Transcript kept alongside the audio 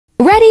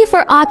Ready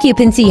for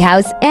occupancy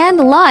house and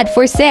lot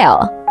for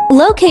sale.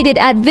 Located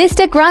at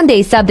Vista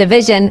Grande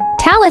Subdivision,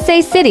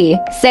 Talisay City,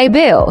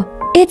 Cebu.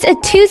 It's a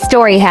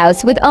two-story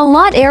house with a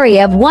lot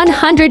area of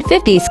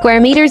 150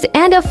 square meters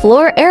and a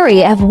floor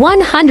area of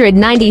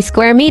 190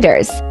 square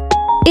meters.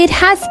 It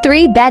has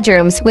 3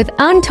 bedrooms with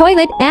own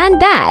toilet and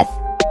bath,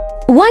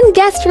 1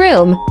 guest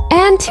room,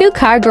 and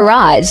 2-car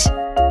garage.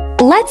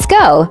 Let's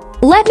go!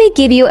 Let me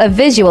give you a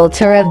visual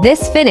tour of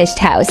this finished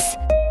house.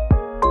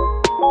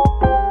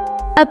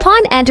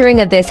 Upon entering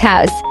of this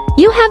house,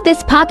 you have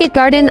this pocket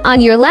garden on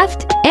your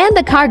left and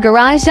the car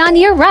garage on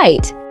your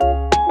right.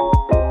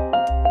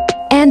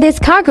 And this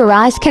car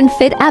garage can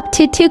fit up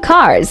to 2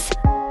 cars.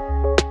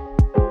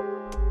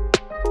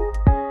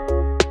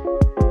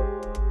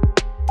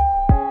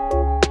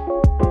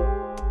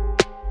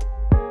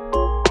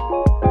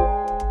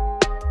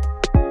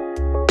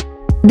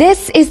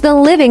 This is the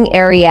living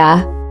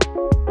area.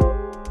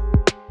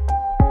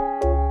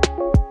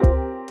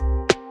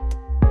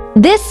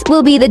 This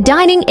will be the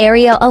dining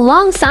area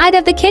alongside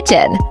of the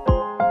kitchen.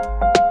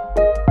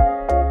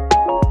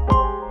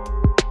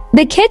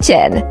 The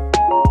kitchen.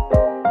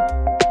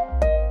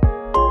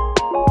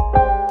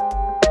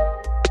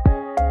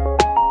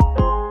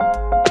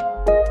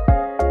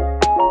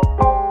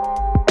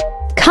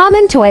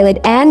 Common toilet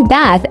and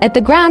bath at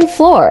the ground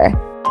floor.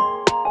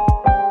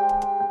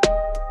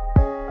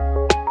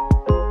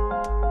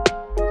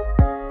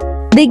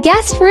 The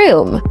guest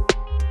room.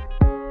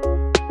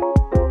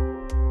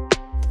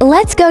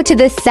 Let's go to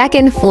the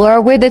second floor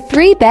where the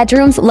 3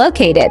 bedrooms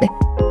located.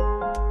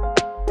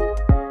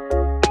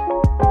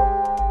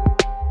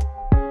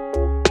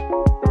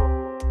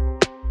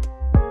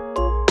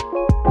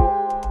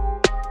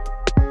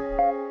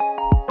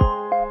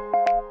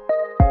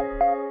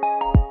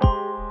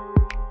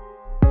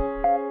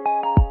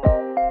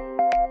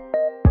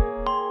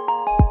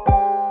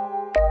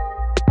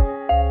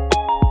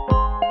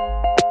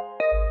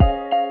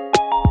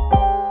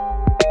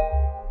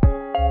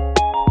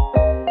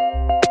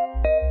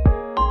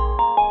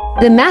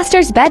 The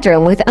master's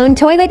bedroom with own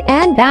toilet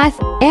and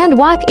bath and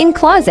walk-in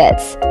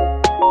closets.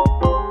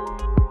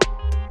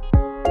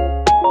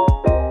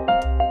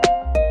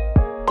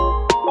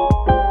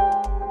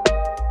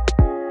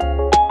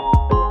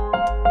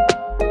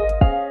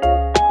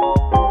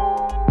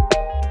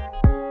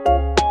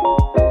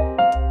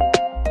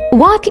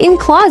 Walk-in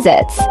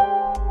closets.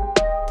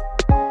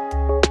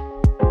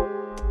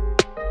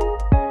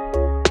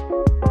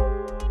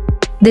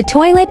 The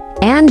toilet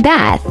and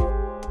bath.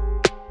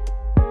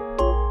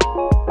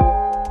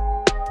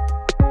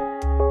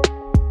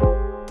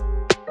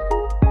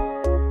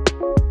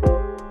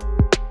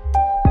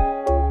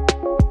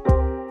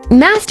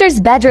 Master's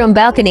bedroom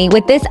balcony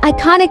with this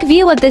iconic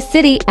view of the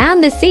city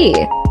and the sea.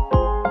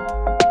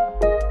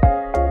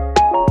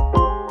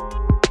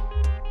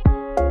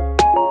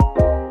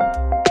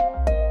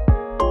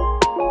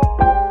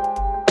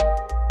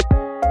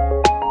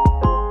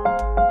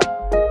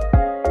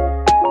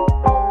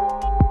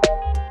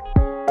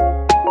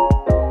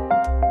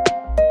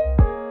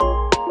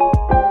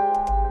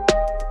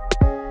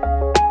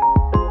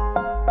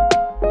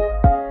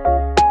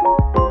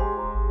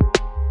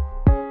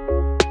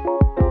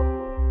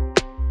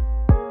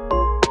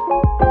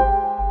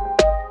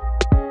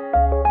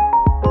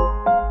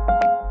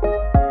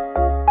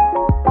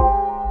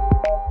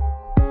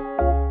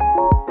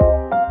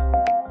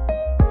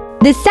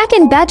 The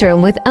second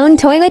bedroom with own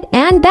toilet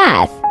and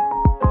bath.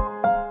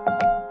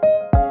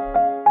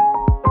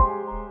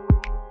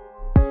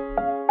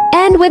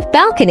 And with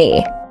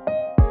balcony.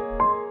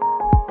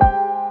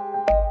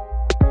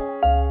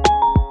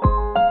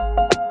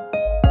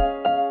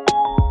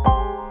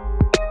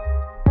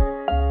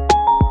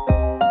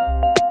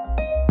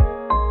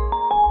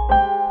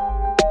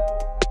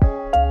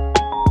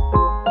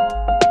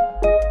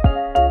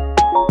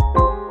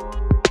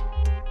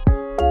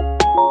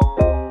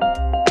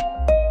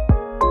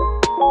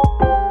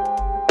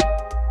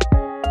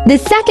 The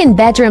second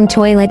bedroom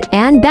toilet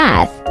and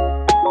bath.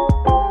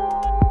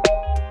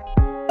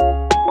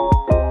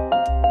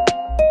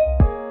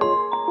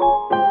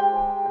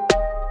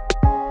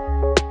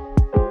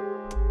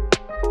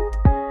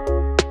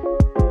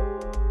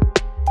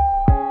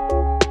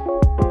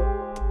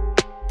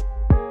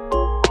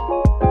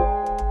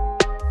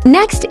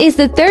 Next is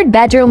the third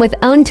bedroom with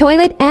own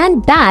toilet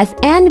and bath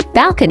and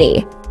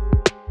balcony.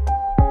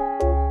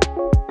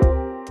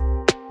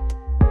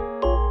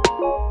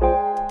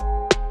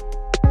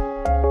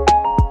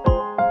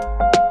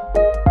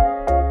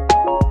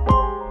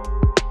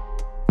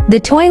 The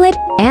toilet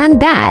and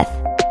bath.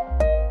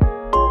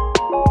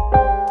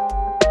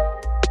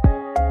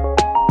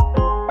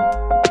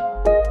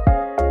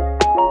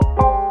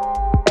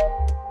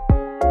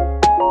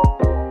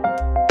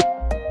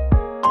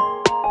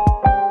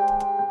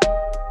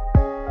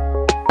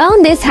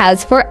 Own this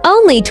house for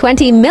only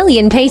 20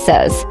 million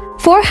pesos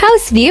for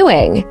house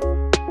viewing.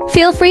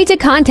 Feel free to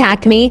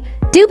contact me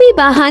Dobe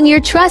Bahan, your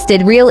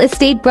trusted real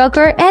estate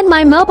broker, and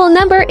my mobile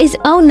number is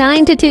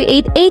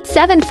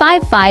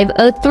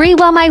 092288755503,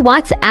 while my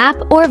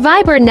WhatsApp or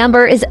Viber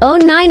number is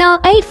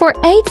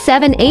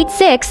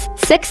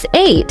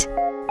 090848786668.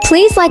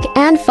 Please like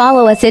and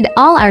follow us in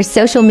all our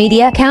social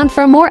media accounts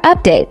for more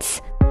updates.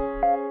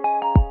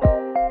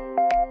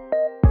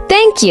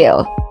 Thank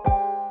you.